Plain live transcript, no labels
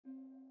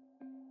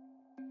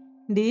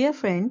Dear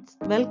friends,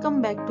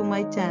 welcome back to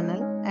my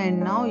channel and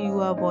now you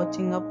are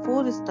watching a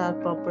 4-star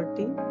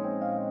property.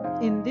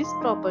 In this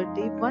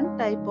property, one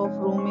type of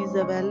room is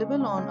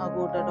available on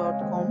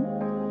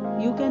agoda.com.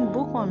 You can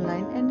book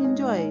online and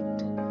enjoy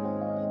it.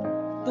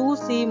 To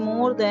see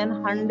more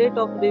than 100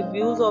 of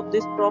reviews of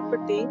this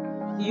property,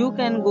 you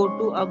can go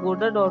to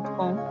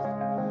agoda.com.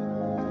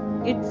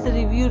 Its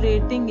review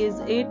rating is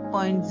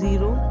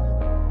 8.0.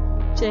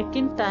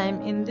 Check-in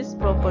time in this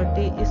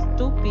property is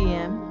 2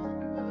 p.m.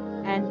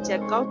 and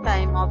check-out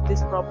time of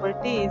this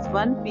property is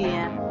 1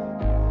 p.m.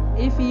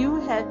 If you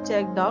have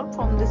checked out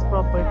from this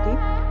property,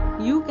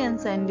 you can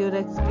send your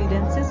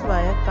experiences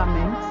via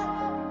comments.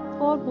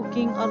 For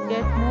booking or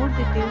get more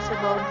details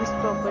about this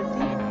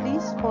property,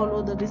 please follow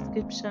the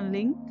description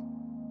link.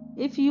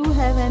 If you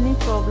have any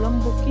problem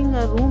booking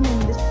a room in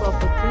this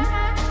property,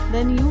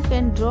 then you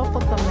can drop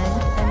a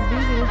comment and we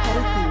will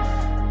help you.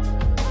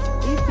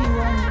 If you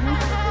are new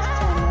to this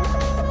channel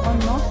or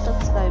not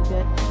subscribed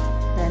yet,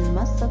 then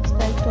must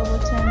subscribe to our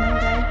channel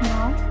right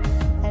now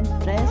and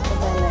press the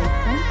bell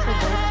icon so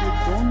that you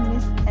don't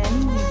miss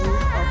any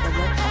videos of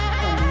our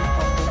upcoming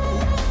property.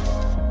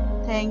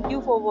 Thank you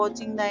for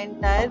watching the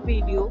entire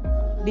video.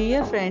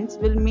 Dear friends,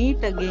 we'll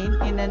meet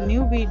again in a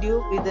new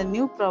video with a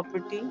new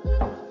property.